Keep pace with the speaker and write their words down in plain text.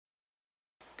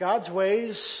God's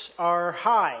ways are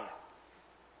high,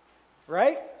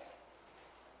 right?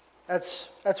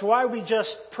 That's why we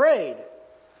just prayed.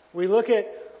 We look at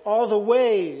all the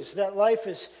ways that life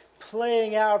is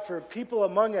playing out for people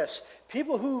among us,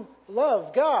 people who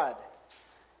love God.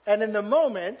 And in the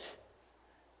moment,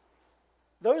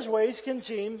 those ways can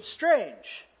seem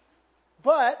strange.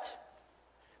 But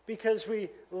because we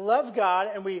love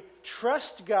God and we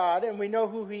trust God and we know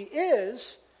who He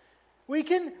is, we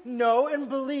can know and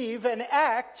believe and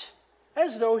act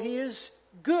as though He is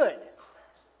good.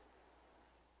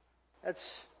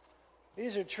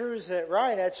 These are truths that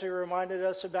Ryan actually reminded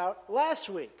us about last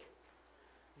week.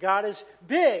 God is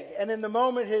big, and in the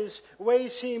moment His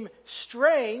ways seem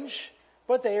strange,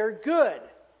 but they are good.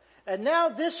 And now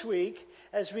this week,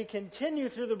 as we continue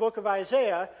through the book of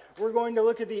Isaiah, we're going to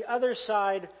look at the other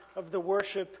side of the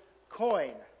worship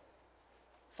coin.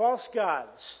 False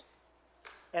gods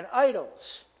and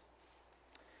idols.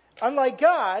 Unlike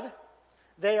God,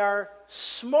 they are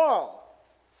small.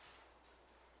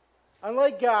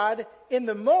 Unlike God, in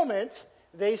the moment,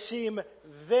 they seem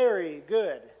very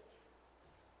good.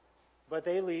 But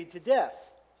they lead to death.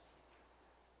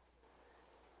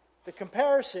 The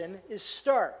comparison is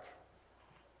stark.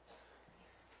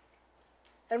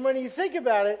 And when you think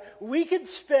about it, we could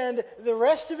spend the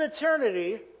rest of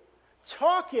eternity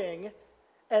talking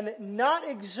and not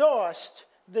exhaust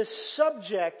the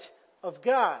subject of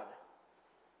God.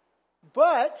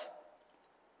 But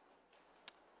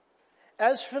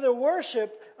as for the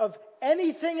worship of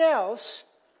anything else,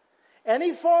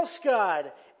 any false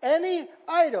god, any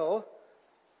idol,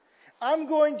 I'm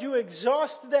going to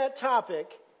exhaust that topic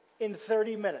in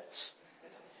 30 minutes.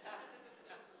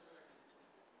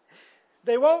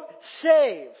 They won't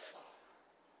save.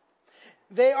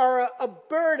 They are a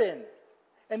burden,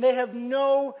 and they have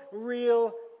no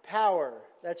real power.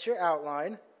 That's your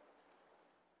outline.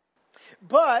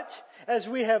 But as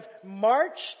we have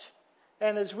marched,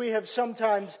 and as we have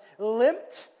sometimes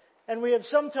limped, and we have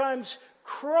sometimes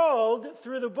crawled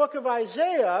through the book of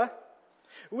Isaiah,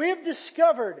 we have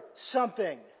discovered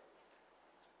something.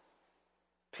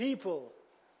 People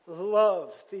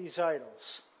love these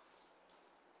idols.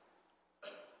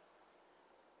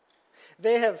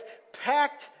 They have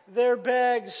packed their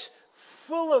bags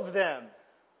full of them,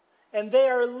 and they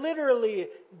are literally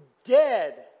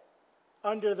dead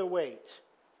under the weight.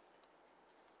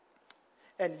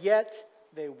 And yet,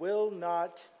 they will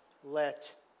not let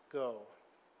go.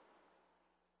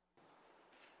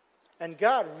 And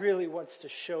God really wants to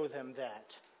show them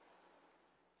that.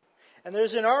 And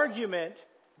there's an argument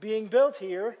being built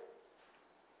here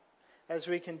as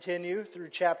we continue through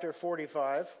chapter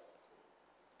 45.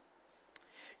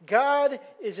 God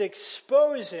is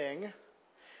exposing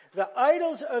the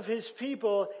idols of His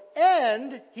people,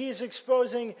 and He is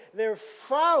exposing their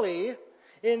folly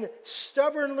in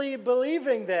stubbornly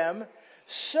believing them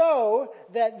so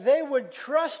that they would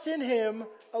trust in Him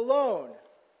alone.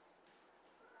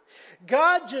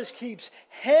 God just keeps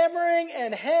hammering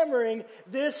and hammering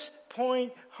this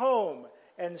point home,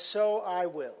 and so I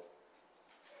will.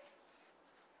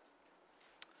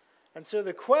 And so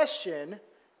the question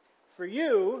for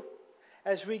you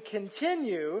as we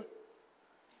continue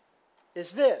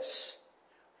is this: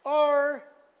 are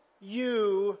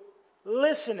you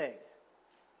listening?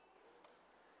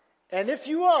 And if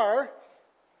you are,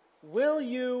 will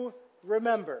you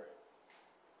remember?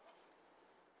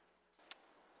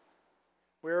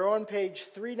 We're on page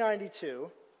 392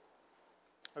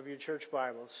 of your church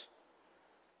Bibles.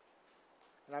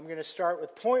 And I'm going to start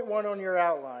with point 1 on your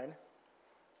outline.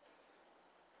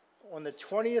 On the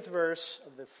 20th verse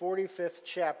of the 45th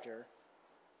chapter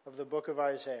of the book of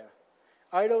Isaiah.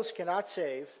 Idols cannot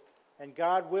save, and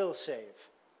God will save.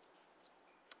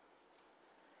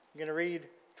 I'm going to read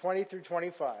 20 through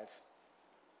 25.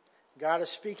 God is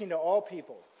speaking to all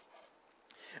people.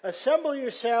 Assemble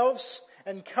yourselves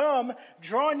and come,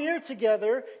 draw near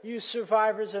together, you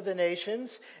survivors of the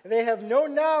nations. They have no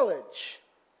knowledge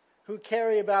who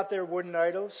carry about their wooden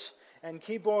idols and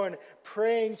keep on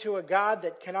praying to a God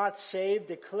that cannot save.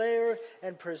 Declare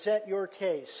and present your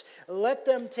case. Let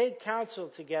them take counsel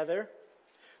together.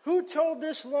 Who told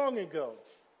this long ago?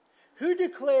 Who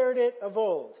declared it of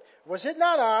old? Was it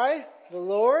not I, the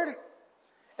Lord?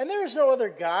 And there is no other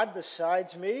God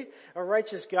besides me, a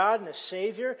righteous God and a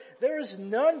Savior. There is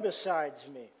none besides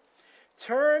me.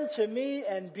 Turn to me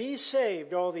and be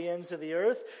saved, all the ends of the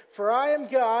earth, for I am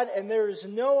God and there is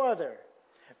no other.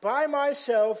 By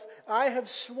myself I have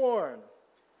sworn.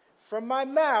 From my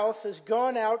mouth has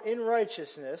gone out in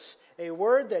righteousness a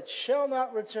word that shall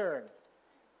not return.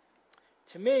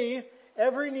 To me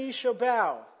every knee shall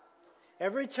bow,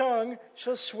 Every tongue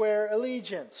shall swear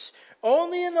allegiance.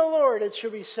 Only in the Lord it shall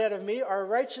be said of me, our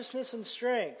righteousness and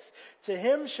strength. To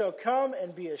him shall come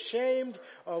and be ashamed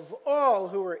of all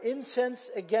who are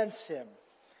incensed against him.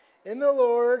 In the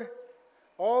Lord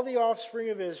all the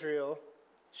offspring of Israel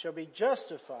shall be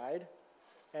justified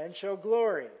and shall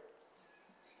glory.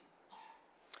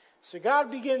 So God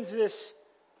begins this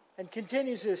and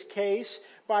continues this case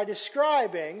by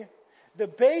describing the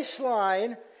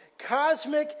baseline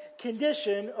cosmic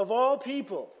condition of all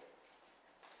people.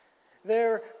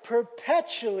 They're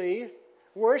perpetually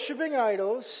worshiping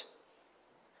idols,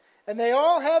 and they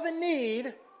all have a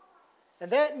need,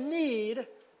 and that need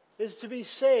is to be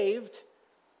saved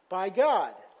by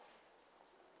God.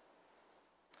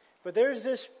 But there's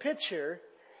this picture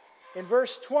in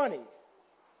verse 20.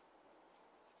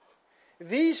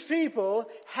 These people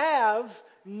have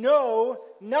no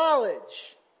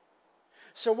knowledge.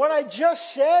 So what I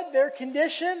just said, their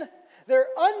condition, they're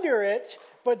under it,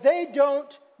 but they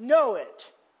don't know it.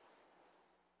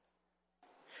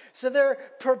 So they're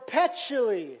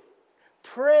perpetually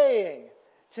praying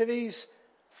to these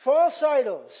false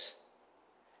idols,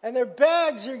 and their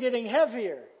bags are getting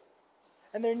heavier,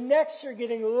 and their necks are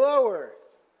getting lower,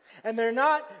 and they're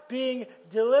not being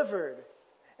delivered.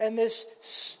 And this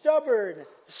stubborn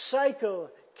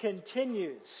cycle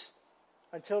continues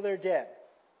until they're dead.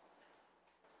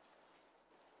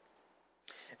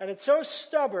 And it's so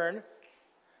stubborn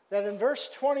that in verse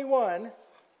 21,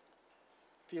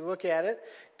 if you look at it,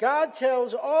 God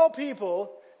tells all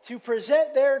people to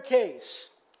present their case.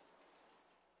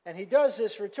 And he does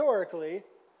this rhetorically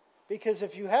because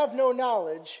if you have no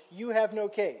knowledge, you have no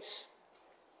case.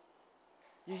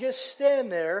 You just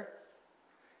stand there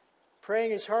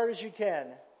praying as hard as you can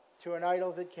to an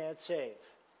idol that can't save.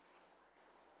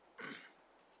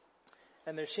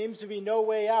 And there seems to be no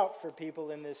way out for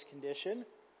people in this condition,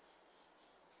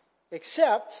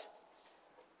 except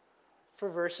for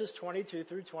verses 22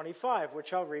 through 25,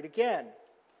 which I'll read again,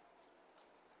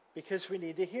 because we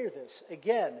need to hear this.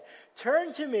 Again,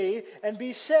 turn to me and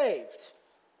be saved,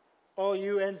 all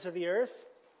you ends of the earth.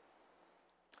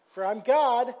 For I'm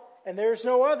God, and there is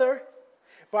no other.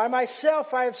 By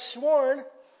myself I have sworn.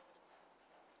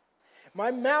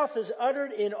 My mouth has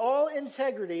uttered in all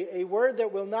integrity a word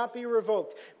that will not be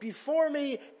revoked. Before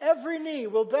me every knee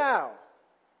will bow.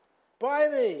 By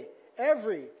me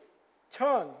every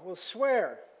tongue will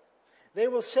swear. They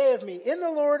will say of me, in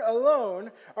the Lord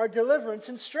alone are deliverance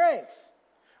and strength.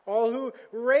 All who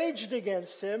raged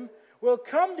against him will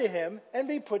come to him and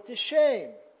be put to shame.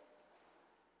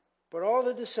 But all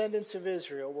the descendants of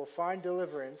Israel will find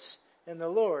deliverance in the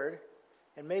Lord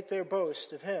and make their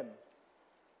boast of him.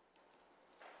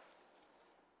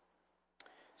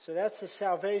 So that's the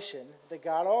salvation that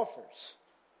God offers.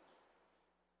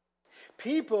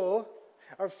 People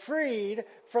are freed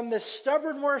from the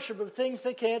stubborn worship of things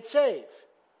they can't save.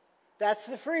 That's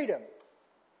the freedom.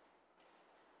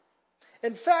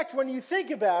 In fact, when you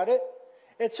think about it,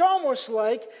 it's almost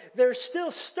like they're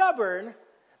still stubborn,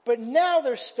 but now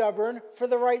they're stubborn for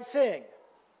the right thing.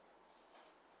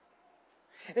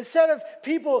 Instead of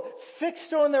people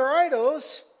fixed on their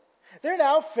idols, they're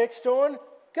now fixed on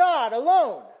God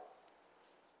alone.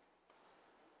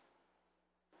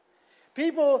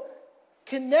 People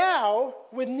can now,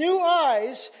 with new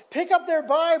eyes, pick up their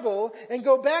Bible and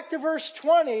go back to verse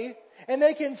 20, and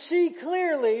they can see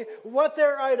clearly what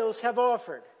their idols have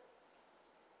offered.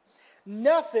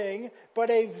 Nothing but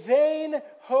a vain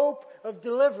hope of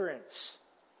deliverance.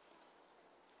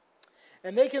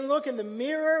 And they can look in the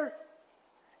mirror,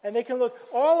 and they can look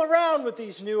all around with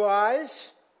these new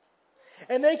eyes,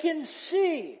 and they can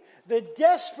see the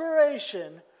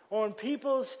desperation on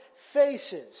people's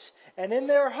faces and in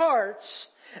their hearts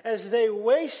as they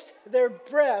waste their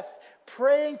breath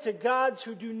praying to gods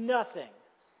who do nothing.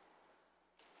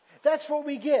 That's what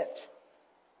we get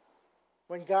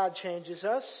when God changes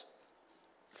us.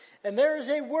 And there is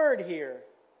a word here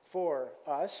for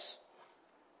us.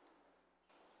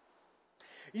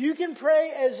 You can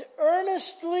pray as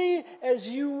earnestly as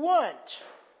you want,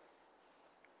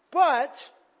 but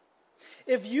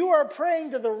if you are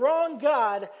praying to the wrong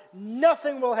God,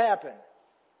 nothing will happen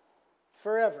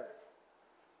forever.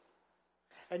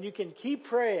 And you can keep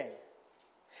praying,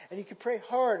 and you can pray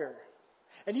harder,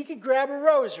 and you can grab a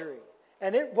rosary,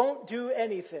 and it won't do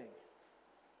anything.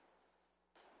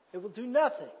 It will do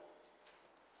nothing.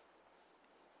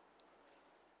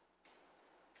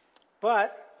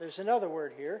 But there's another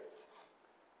word here.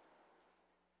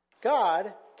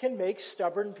 God can make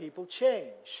stubborn people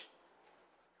change.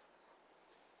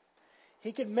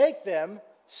 He can make them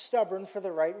stubborn for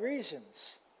the right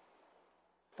reasons,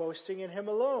 boasting in him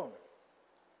alone,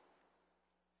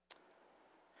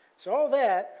 So all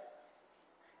that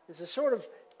is a sort of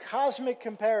cosmic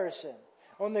comparison.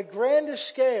 On the grandest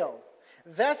scale,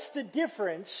 that's the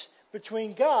difference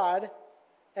between God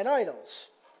and idols.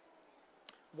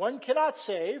 One cannot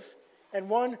save, and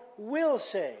one will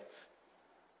save.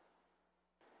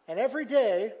 And every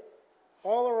day,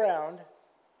 all around,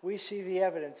 we see the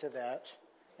evidence of that,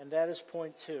 and that is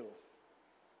point 2.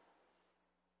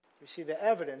 We see the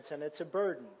evidence, and it's a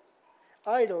burden.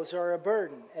 Idols are a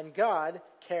burden, and God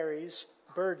carries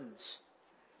burdens.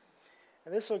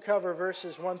 And this will cover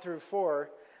verses 1 through 4,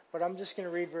 but I'm just going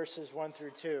to read verses 1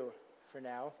 through 2 for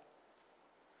now.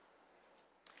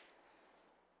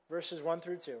 Verses 1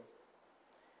 through 2.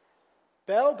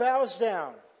 Bel bows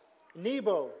down.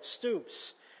 Nebo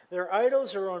stoops. Their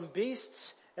idols are on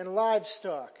beasts and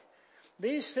livestock.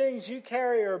 These things you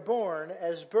carry are borne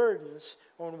as burdens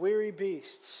on weary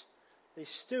beasts. They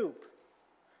stoop.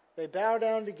 They bow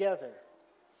down together.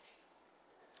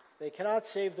 They cannot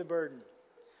save the burden,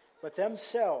 but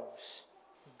themselves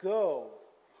go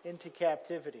into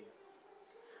captivity.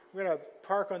 I'm going to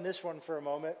park on this one for a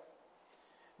moment.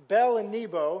 Bel and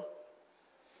Nebo,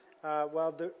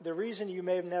 the reason you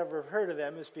may have never heard of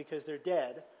them is because they're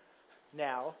dead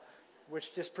now,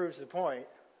 which just proves the point.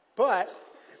 But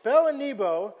Bel and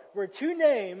Nebo were two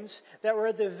names that were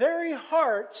at the very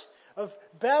heart of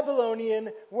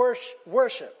Babylonian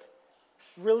worship,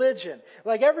 religion.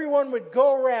 Like everyone would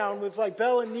go around with like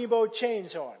Bel and Nebo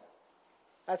chains on.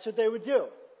 That's what they would do.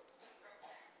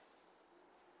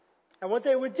 And what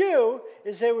they would do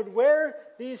is they would wear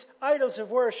these idols of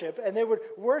worship and they would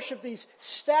worship these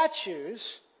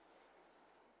statues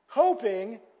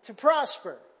hoping to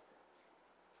prosper.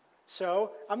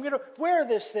 So I'm going to wear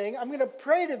this thing, I'm going to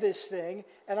pray to this thing,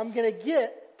 and I'm going to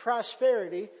get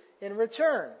prosperity in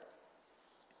return.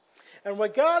 And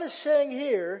what God is saying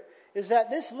here is that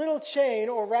this little chain,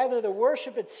 or rather the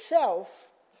worship itself,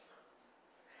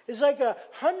 is like a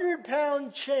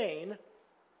 100-pound chain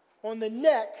on the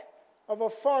neck of a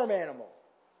farm animal.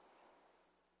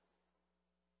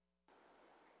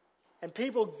 And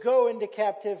people go into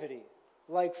captivity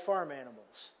like farm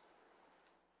animals.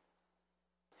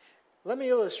 Let me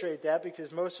illustrate that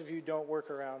because most of you don't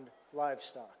work around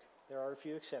livestock. There are a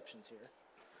few exceptions here.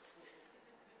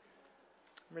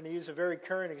 I'm going to use a very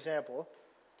current example.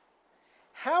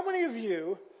 How many of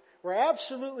you were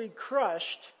absolutely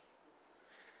crushed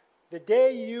the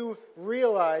day you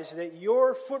realized that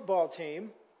your football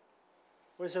team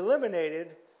was eliminated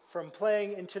from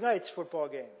playing in tonight's football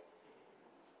game?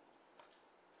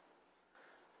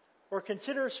 Or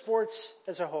consider sports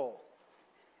as a whole.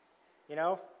 You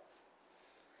know?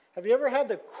 Have you ever had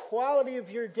the quality of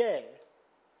your day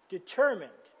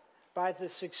determined by the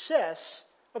success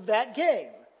of that game?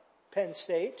 Penn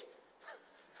State.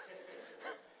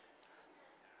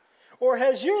 Or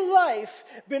has your life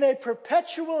been a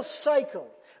perpetual cycle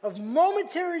of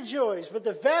momentary joys, but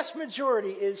the vast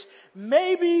majority is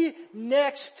maybe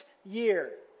next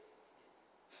year?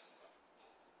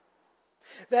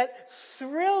 That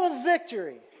thrill of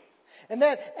victory and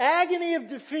that agony of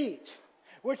defeat,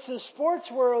 which the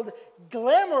sports world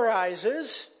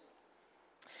glamorizes,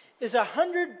 is a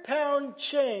 100-pound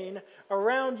chain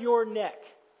around your neck.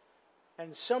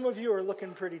 And some of you are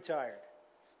looking pretty tired.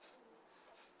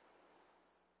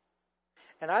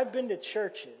 And I've been to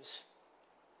churches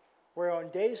where on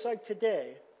days like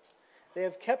today, they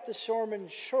have kept the sermon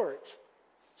short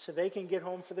so they can get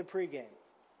home for the pregame.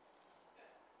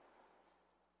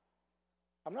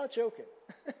 I'm not joking.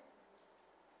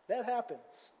 That happens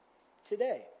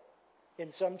today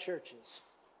in some churches.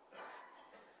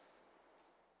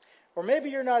 Or maybe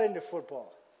you're not into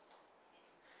football.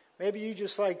 Maybe you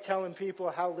just like telling people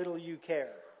how little you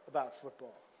care about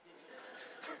football.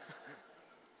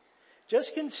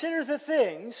 Just consider the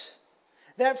things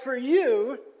that for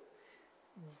you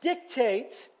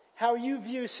dictate how you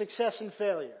view success and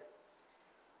failure.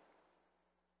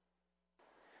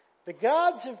 The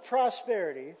gods of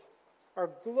prosperity are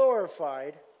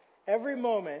glorified every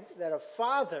moment that a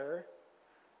father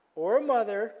or a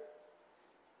mother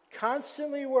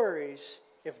constantly worries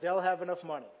if they'll have enough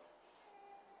money.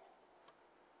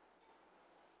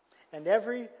 And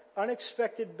every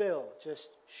unexpected bill just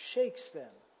shakes them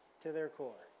to their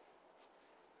core.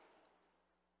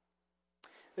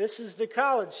 This is the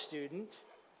college student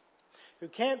who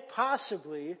can't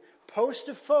possibly post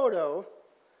a photo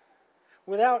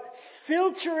without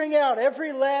filtering out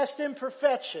every last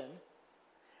imperfection,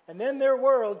 and then their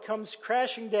world comes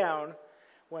crashing down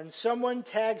when someone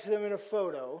tags them in a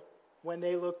photo when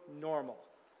they look normal.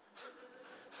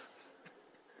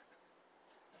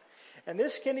 And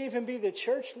this can even be the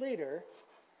church leader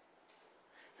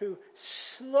who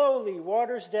slowly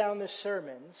waters down the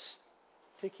sermons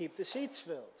to keep the seats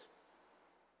filled.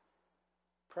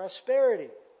 Prosperity.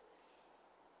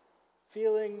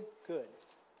 Feeling good.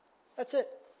 That's it.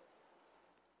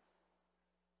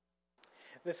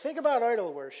 The thing about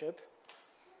idol worship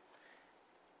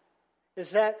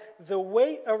is that the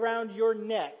weight around your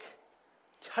neck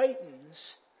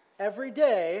tightens every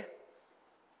day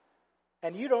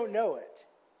and you don't know it.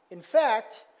 In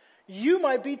fact, you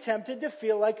might be tempted to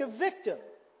feel like a victim.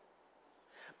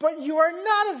 But you are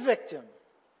not a victim.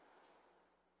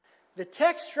 The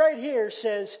text right here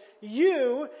says,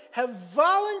 you have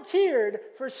volunteered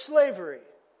for slavery.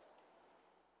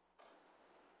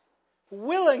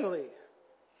 Willingly.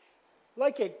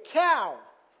 Like a cow.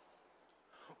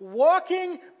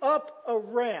 Walking up a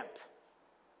ramp.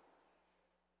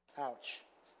 Ouch.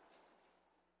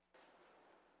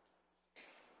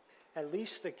 At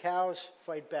least the cows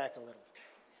fight back a little.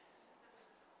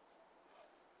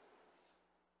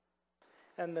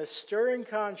 And the stirring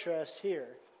contrast here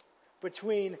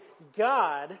between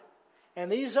God and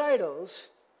these idols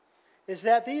is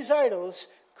that these idols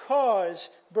cause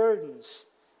burdens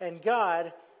and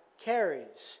God carries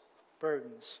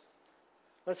burdens.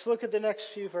 Let's look at the next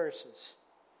few verses.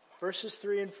 Verses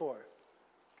 3 and 4.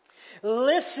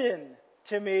 Listen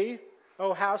to me,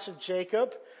 O house of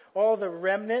Jacob, all the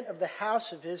remnant of the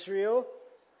house of Israel,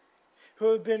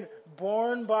 who have been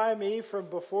born by me from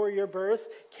before your birth,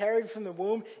 carried from the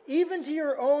womb, even to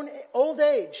your own old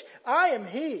age. I am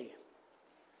he,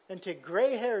 and to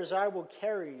gray hairs I will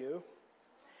carry you.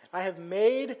 I have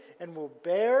made and will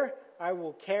bear, I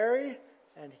will carry,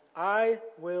 and I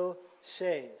will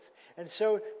save. And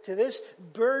so to this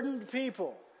burdened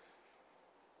people,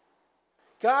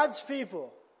 God's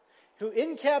people, who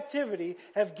in captivity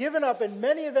have given up, and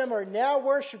many of them are now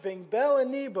worshiping Bel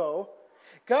and Nebo,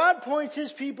 God points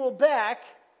his people back,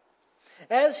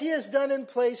 as he has done in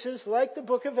places like the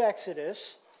book of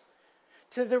Exodus,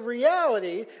 to the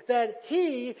reality that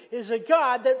he is a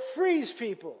God that frees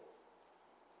people.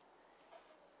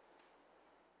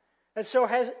 And so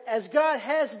as God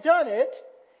has done it,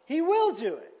 he will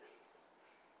do it.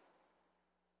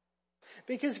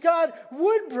 Because God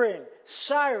would bring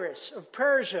Cyrus of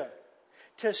Persia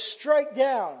to strike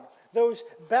down those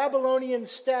Babylonian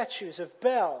statues of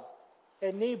Bel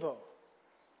and Nebo.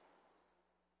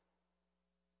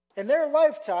 In their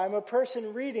lifetime, a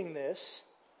person reading this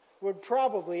would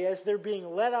probably, as they're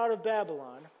being let out of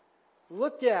Babylon,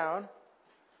 look down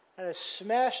at a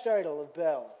smashed idol of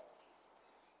Bel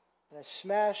and a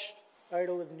smashed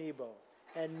idol of Nebo.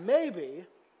 And maybe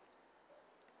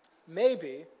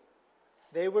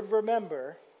they would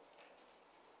remember,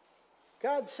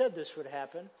 God said this would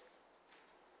happen.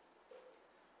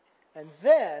 And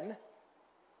then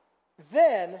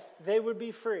they would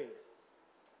be free.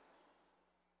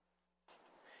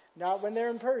 Not when they're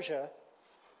in Persia.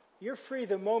 You're free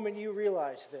the moment you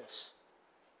realize this.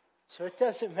 So it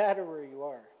doesn't matter where you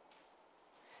are.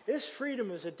 This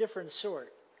freedom is a different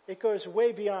sort. It goes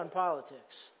way beyond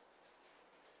politics.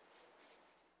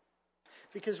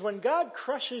 Because when God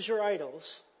crushes your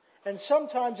idols, and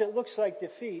sometimes it looks like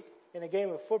defeat in a game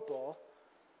of football,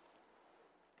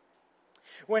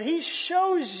 when he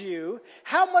shows you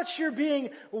how much you're being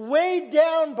weighed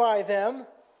down by them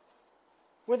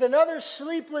with another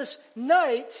sleepless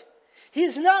night,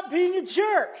 he's not being a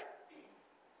jerk.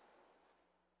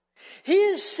 He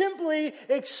is simply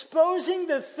exposing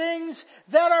the things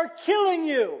that are killing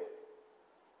you.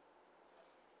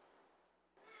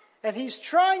 And he's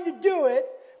trying to do it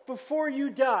before you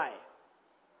die.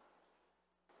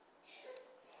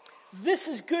 This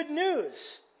is good news.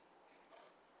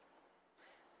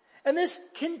 And this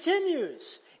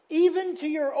continues even to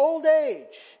your old age.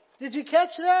 Did you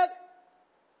catch that?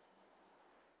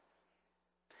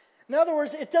 In other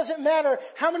words, it doesn't matter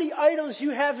how many idols you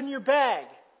have in your bag.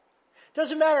 It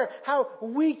doesn't matter how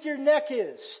weak your neck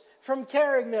is from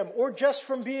carrying them or just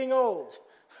from being old.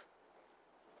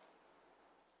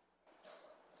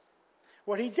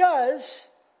 What he does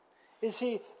is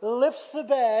he lifts the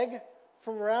bag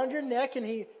from around your neck and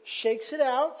he shakes it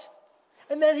out,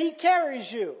 and then he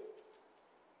carries you.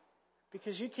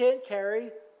 Because you can't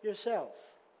carry yourself.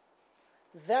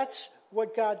 That's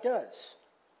what God does.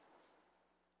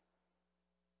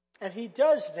 And he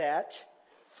does that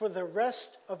for the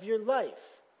rest of your life.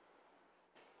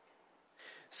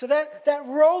 So that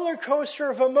roller coaster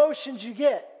of emotions you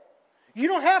get, you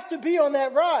don't have to be on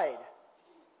that ride.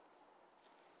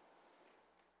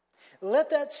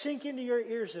 Let that sink into your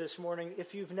ears this morning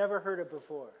if you've never heard it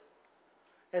before.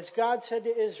 As God said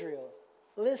to Israel,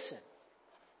 listen.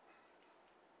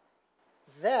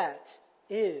 That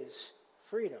is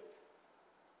freedom.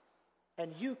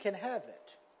 And you can have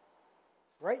it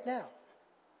right now.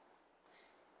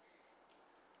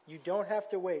 You don't have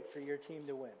to wait for your team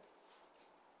to win.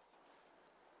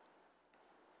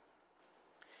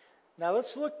 Now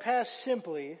let's look past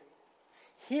simply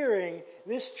hearing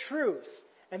this truth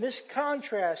and this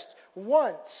contrast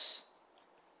once.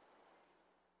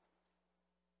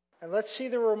 And let's see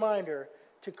the reminder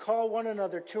to call one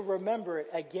another to remember it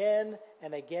again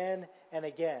and again and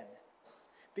again.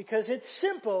 Because it's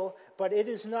simple, but it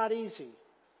is not easy.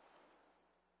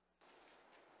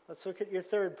 Let's look at your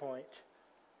third point.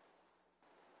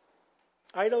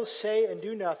 Idols say and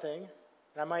do nothing,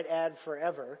 and I might add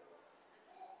forever,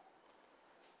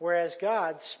 whereas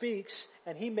God speaks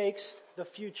and He makes the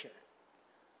future.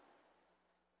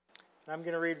 I'm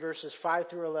going to read verses 5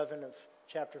 through 11 of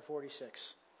chapter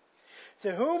 46.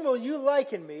 To whom will you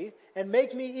liken me and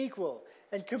make me equal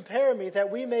and compare me that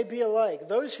we may be alike?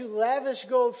 Those who lavish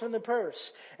gold from the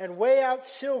purse and weigh out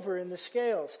silver in the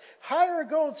scales. Hire a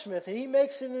goldsmith and he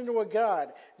makes it into a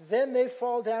god. Then they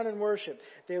fall down and worship.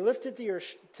 They lift it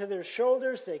to their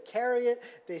shoulders. They carry it.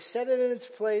 They set it in its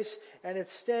place and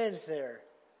it stands there.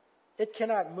 It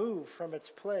cannot move from its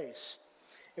place.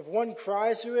 If one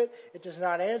cries to it, it does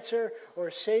not answer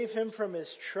or save him from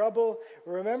his trouble.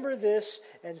 Remember this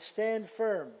and stand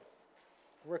firm.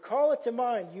 Recall it to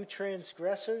mind, you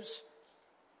transgressors.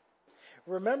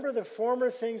 Remember the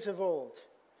former things of old.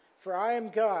 For I am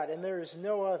God and there is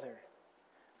no other.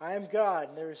 I am God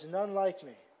and there is none like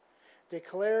me.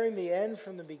 Declaring the end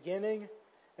from the beginning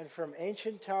and from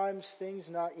ancient times things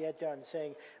not yet done.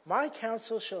 Saying, my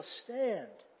counsel shall stand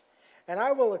and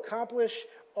I will accomplish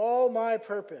all my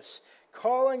purpose,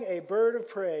 calling a bird of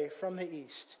prey from the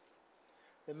east,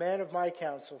 the man of my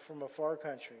counsel from a far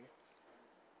country.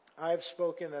 I have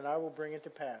spoken and I will bring it to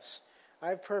pass. I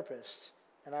have purposed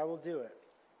and I will do it.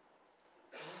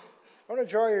 I want to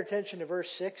draw your attention to verse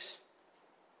 6,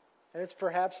 and it's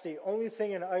perhaps the only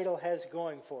thing an idol has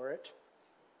going for it.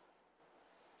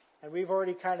 And we've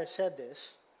already kind of said this.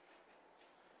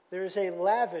 There is a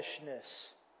lavishness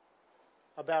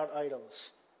about idols.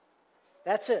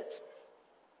 That's it.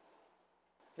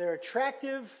 They're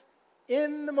attractive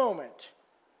in the moment.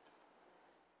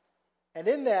 And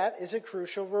in that is a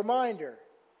crucial reminder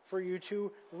for you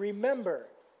to remember.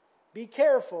 Be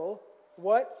careful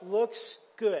what looks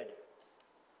good.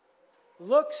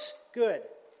 Looks good.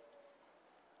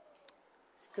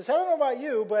 Because I don't know about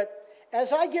you, but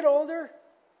as I get older,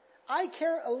 I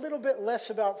care a little bit less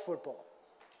about football.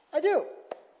 I do.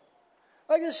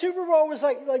 Like the Super Bowl was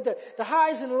like the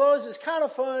highs and lows. It was kind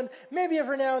of fun. Maybe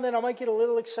every now and then I might get a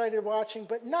little excited watching,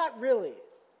 but not really.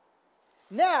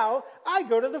 Now I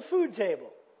go to the food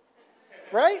table.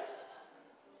 Right?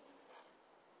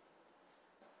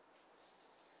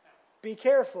 Be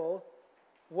careful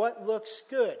what looks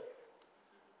good.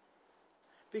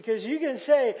 Because you can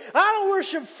say, I don't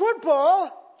worship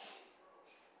football.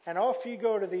 And off you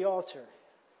go to the altar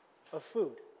of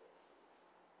food.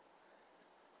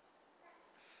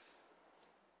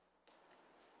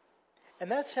 And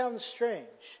that sounds strange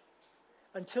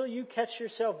until you catch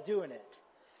yourself doing it.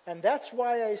 And that's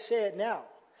why I say it now.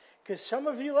 Because some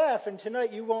of you laugh and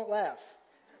tonight you won't laugh.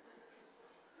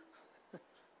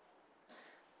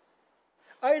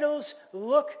 Idols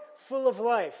look full of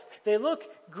life. They look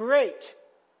great.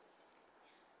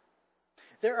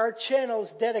 There are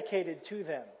channels dedicated to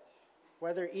them,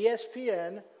 whether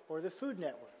ESPN or the Food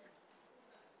Network.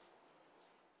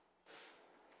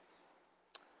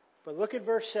 But look at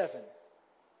verse 7.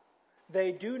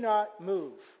 They do not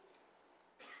move.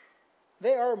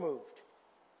 They are moved.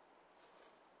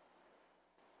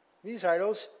 These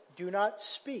idols do not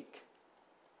speak.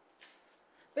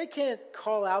 They can't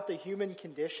call out the human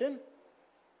condition.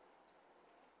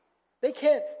 They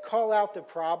can't call out the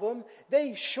problem.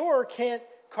 They sure can't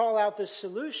call out the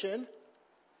solution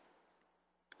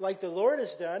like the Lord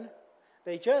has done.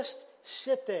 They just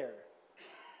sit there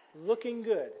looking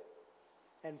good.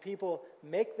 And people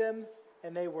make them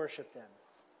and they worship them.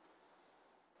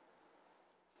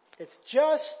 It's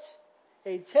just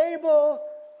a table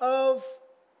of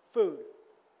food.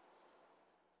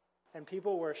 And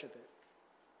people worship it.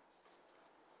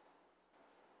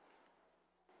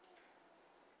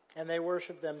 And they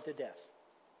worship them to death.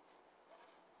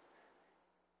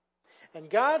 And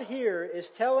God here is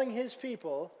telling His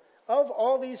people, of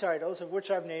all these idols, of which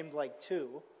I've named like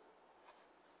 2,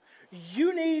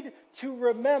 you need to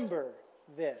remember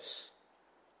this.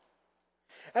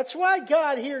 That's why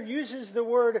God here uses the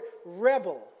word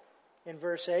rebel in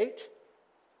verse 8.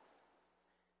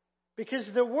 Because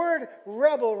the word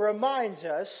rebel reminds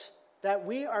us that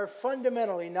we are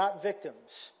fundamentally not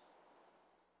victims.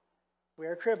 We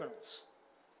are criminals.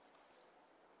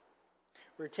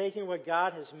 We're taking what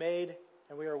God has made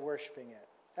and we are worshiping it.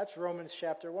 That's Romans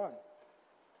chapter 1.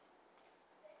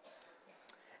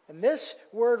 And this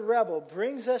word rebel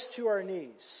brings us to our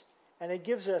knees, and it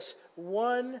gives us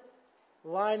one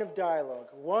line of dialogue,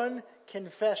 one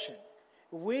confession.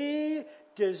 We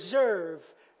deserve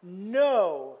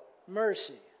no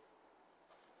mercy.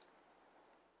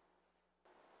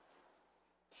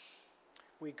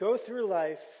 We go through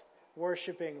life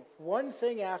worshiping one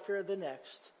thing after the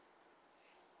next,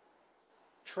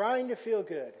 trying to feel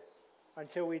good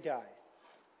until we die.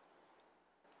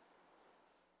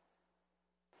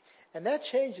 And that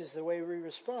changes the way we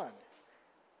respond.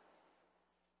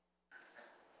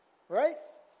 Right?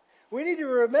 We need to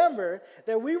remember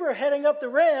that we were heading up the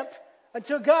ramp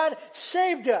until God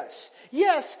saved us.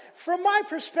 Yes, from my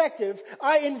perspective,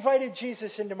 I invited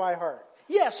Jesus into my heart.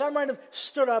 Yes, I might have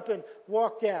stood up and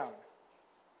walked down.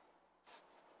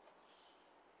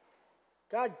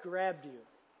 God grabbed you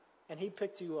and He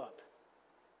picked you up.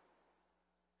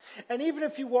 And even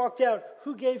if you walked out,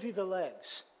 who gave you the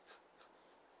legs?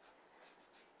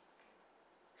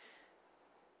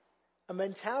 A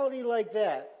mentality like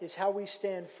that is how we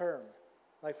stand firm,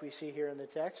 like we see here in the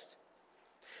text.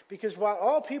 Because while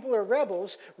all people are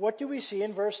rebels, what do we see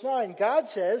in verse 9? God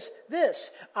says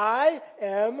this, I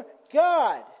am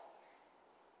God.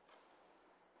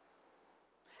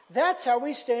 That's how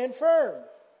we stand firm.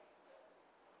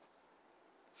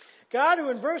 God, who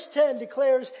in verse 10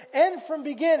 declares, end from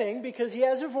beginning, because He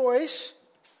has a voice,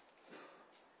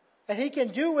 and He can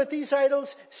do what these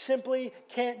idols simply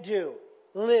can't do.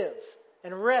 Live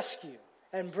and rescue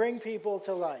and bring people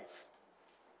to life.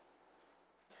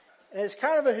 And as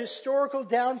kind of a historical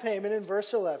down payment in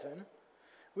verse 11,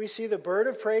 we see the bird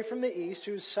of prey from the east,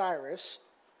 who's Cyrus,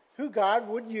 who God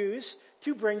would use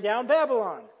to bring down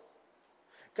Babylon.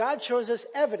 God shows us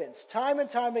evidence time and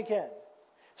time again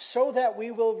so that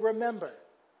we will remember.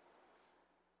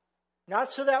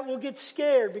 Not so that we'll get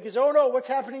scared because, oh no, what's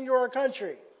happening to our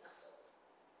country?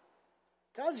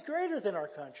 God's greater than our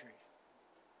country.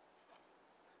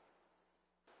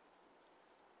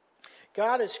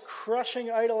 God is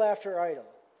crushing idol after idol,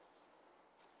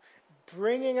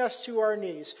 bringing us to our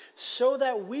knees so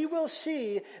that we will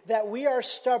see that we are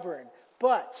stubborn,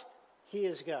 but He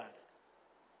is God.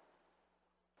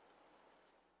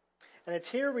 And it's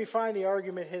here we find the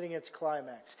argument hitting its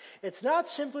climax. It's not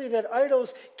simply that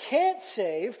idols can't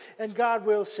save and God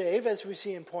will save, as we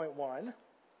see in point 1.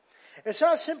 It's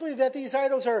not simply that these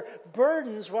idols are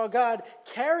burdens while God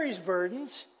carries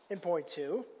burdens in point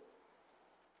 2.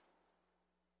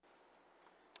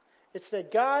 It's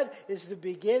that God is the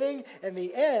beginning and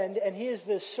the end, and He is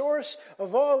the source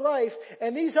of all life,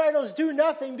 and these idols do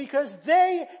nothing because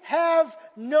they have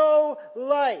no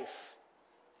life.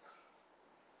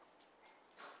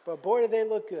 But boy, do they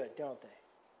look good, don't they?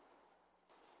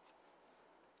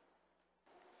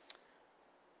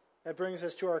 That brings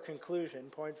us to our conclusion,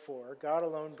 point 4. God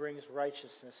alone brings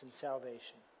righteousness and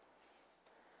salvation.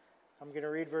 I'm going to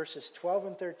read verses 12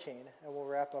 and 13, and we'll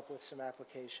wrap up with some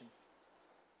application.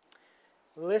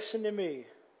 Listen to me,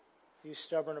 you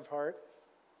stubborn of heart,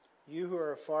 you who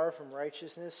are far from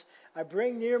righteousness. I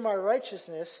bring near my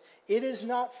righteousness. It is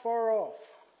not far off.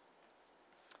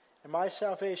 And my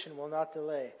salvation will not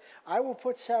delay. I will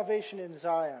put salvation in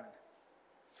Zion,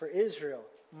 for Israel,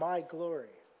 my glory.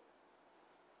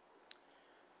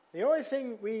 The only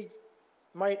thing we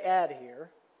might add here,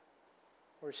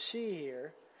 or see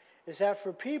here, is that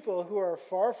for people who are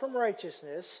far from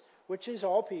righteousness, which is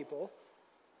all people,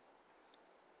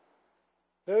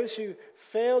 those who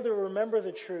fail to remember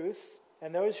the truth,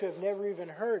 and those who have never even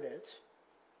heard it,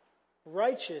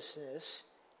 righteousness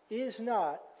is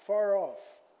not far off.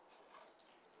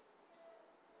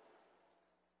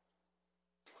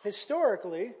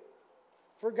 Historically,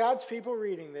 for God's people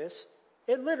reading this,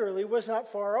 it literally was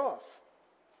not far off.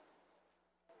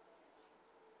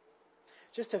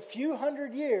 Just a few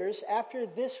hundred years after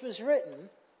this was written,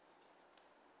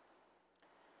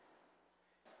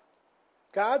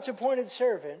 God's appointed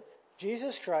servant,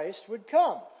 Jesus Christ, would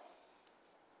come.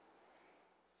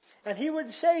 And He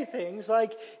would say things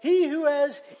like, he who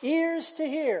has ears to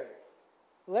hear,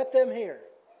 let them hear.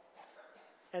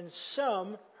 And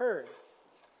some heard.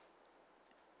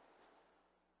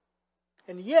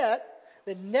 And yet,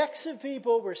 the necks of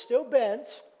people were still bent,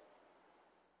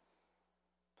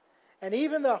 and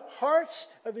even the hearts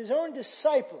of His own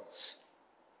disciples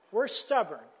were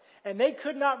stubborn, and they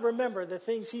could not remember the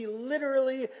things He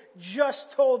literally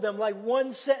just told them like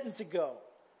one sentence ago.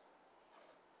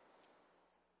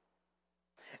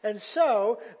 And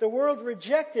so, the world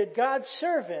rejected God's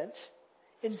servant,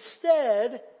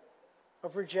 instead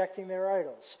of rejecting their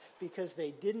idols, because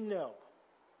they didn't know.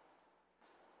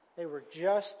 They were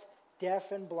just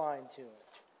deaf and blind to it.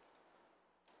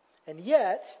 And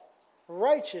yet,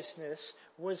 righteousness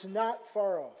was not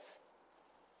far off.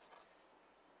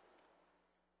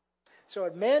 So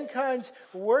at mankind's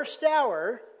worst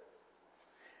hour,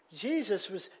 Jesus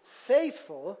was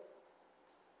faithful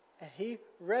and he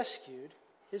rescued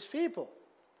his people.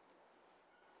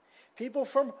 People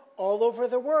from all over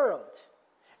the world.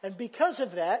 And because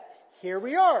of that, here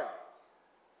we are.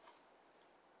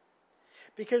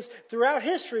 Because throughout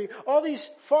history, all these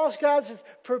false gods have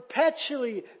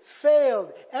perpetually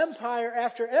failed, empire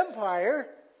after empire.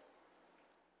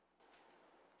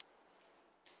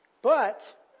 But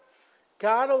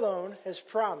God alone has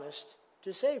promised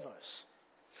to save us.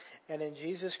 And in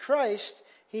Jesus Christ,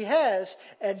 He has.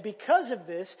 And because of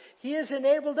this, He has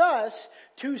enabled us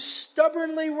to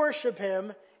stubbornly worship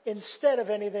Him instead of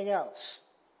anything else.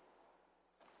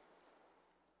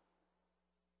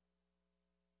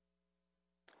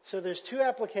 So there's two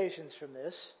applications from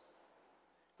this.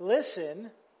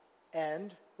 Listen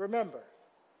and remember.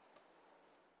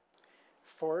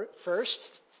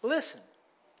 First, listen.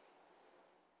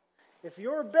 If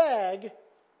your bag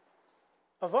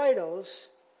of idols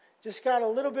just got a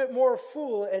little bit more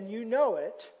full and you know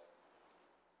it,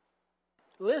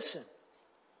 listen.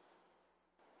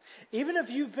 Even if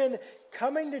you've been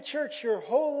coming to church your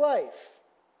whole life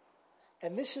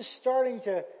and this is starting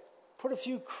to put a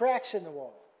few cracks in the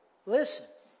wall, listen.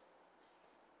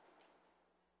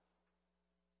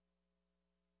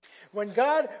 When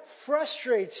God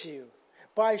frustrates you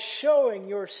by showing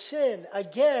your sin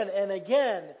again and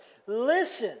again,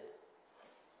 listen.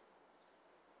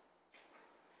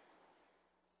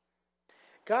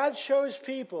 God shows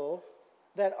people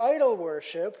that idol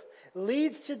worship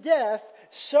leads to death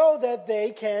so that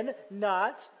they can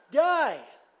not die.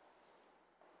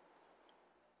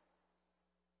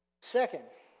 Second,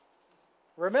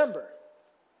 remember.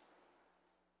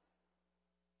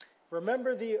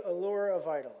 Remember the allure of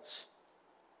idols.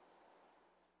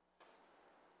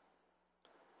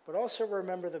 But also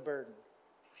remember the burden.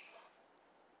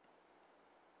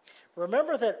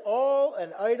 Remember that all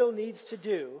an idol needs to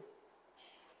do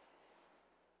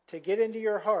to get into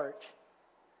your heart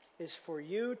is for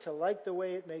you to like the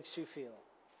way it makes you feel.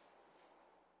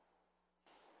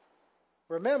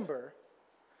 Remember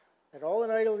that all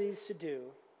an idol needs to do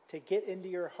to get into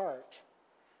your heart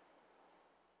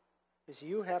is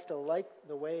you have to like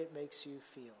the way it makes you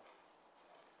feel.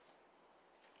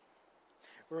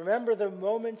 Remember the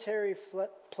momentary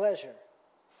pleasure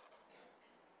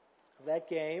of that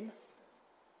game,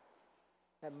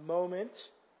 that moment,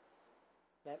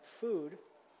 that food,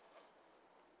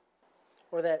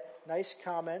 or that nice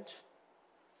comment,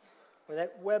 or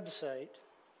that website,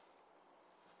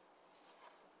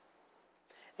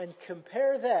 and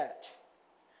compare that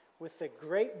with the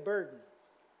great burden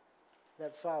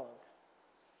that followed.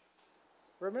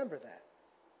 Remember that.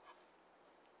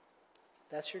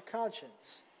 That's your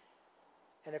conscience.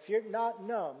 And if you're not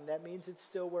numb, that means it's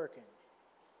still working.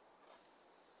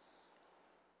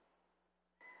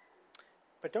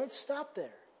 But don't stop there.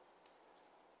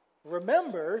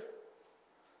 Remember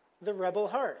the rebel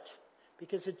heart,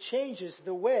 because it changes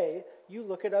the way you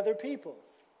look at other people.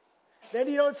 Then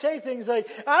you don't say things like,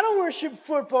 I don't worship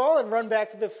football, and run back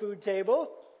to the food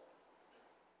table.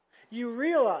 You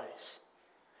realize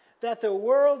that the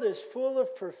world is full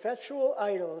of perpetual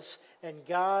idols and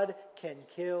God can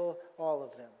kill all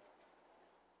of them.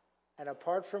 And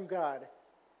apart from God,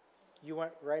 you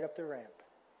went right up the ramp.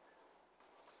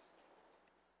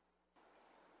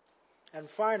 And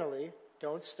finally,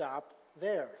 don't stop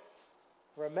there.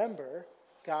 Remember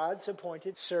God's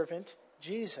appointed servant,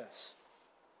 Jesus,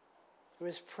 who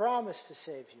has promised to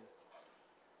save you.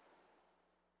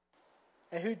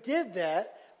 And who did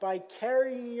that by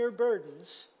carrying your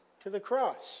burdens to the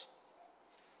cross.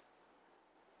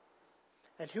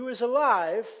 And who is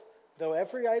alive, though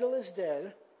every idol is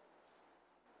dead,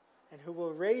 and who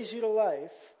will raise you to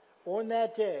life on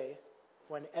that day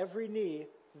when every knee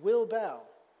will bow.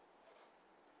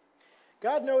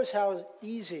 God knows how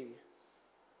easy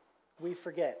we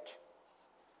forget.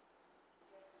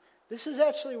 This is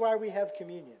actually why we have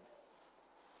communion.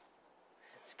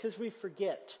 It's because we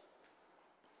forget.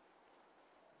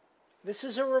 This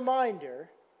is a reminder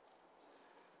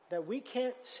that we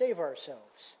can't save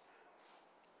ourselves.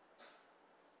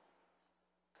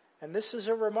 And this is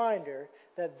a reminder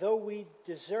that though we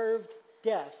deserved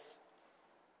death,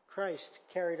 Christ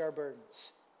carried our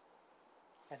burdens.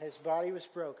 And His body was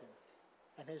broken.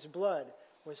 And His blood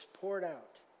was poured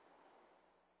out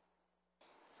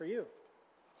for you.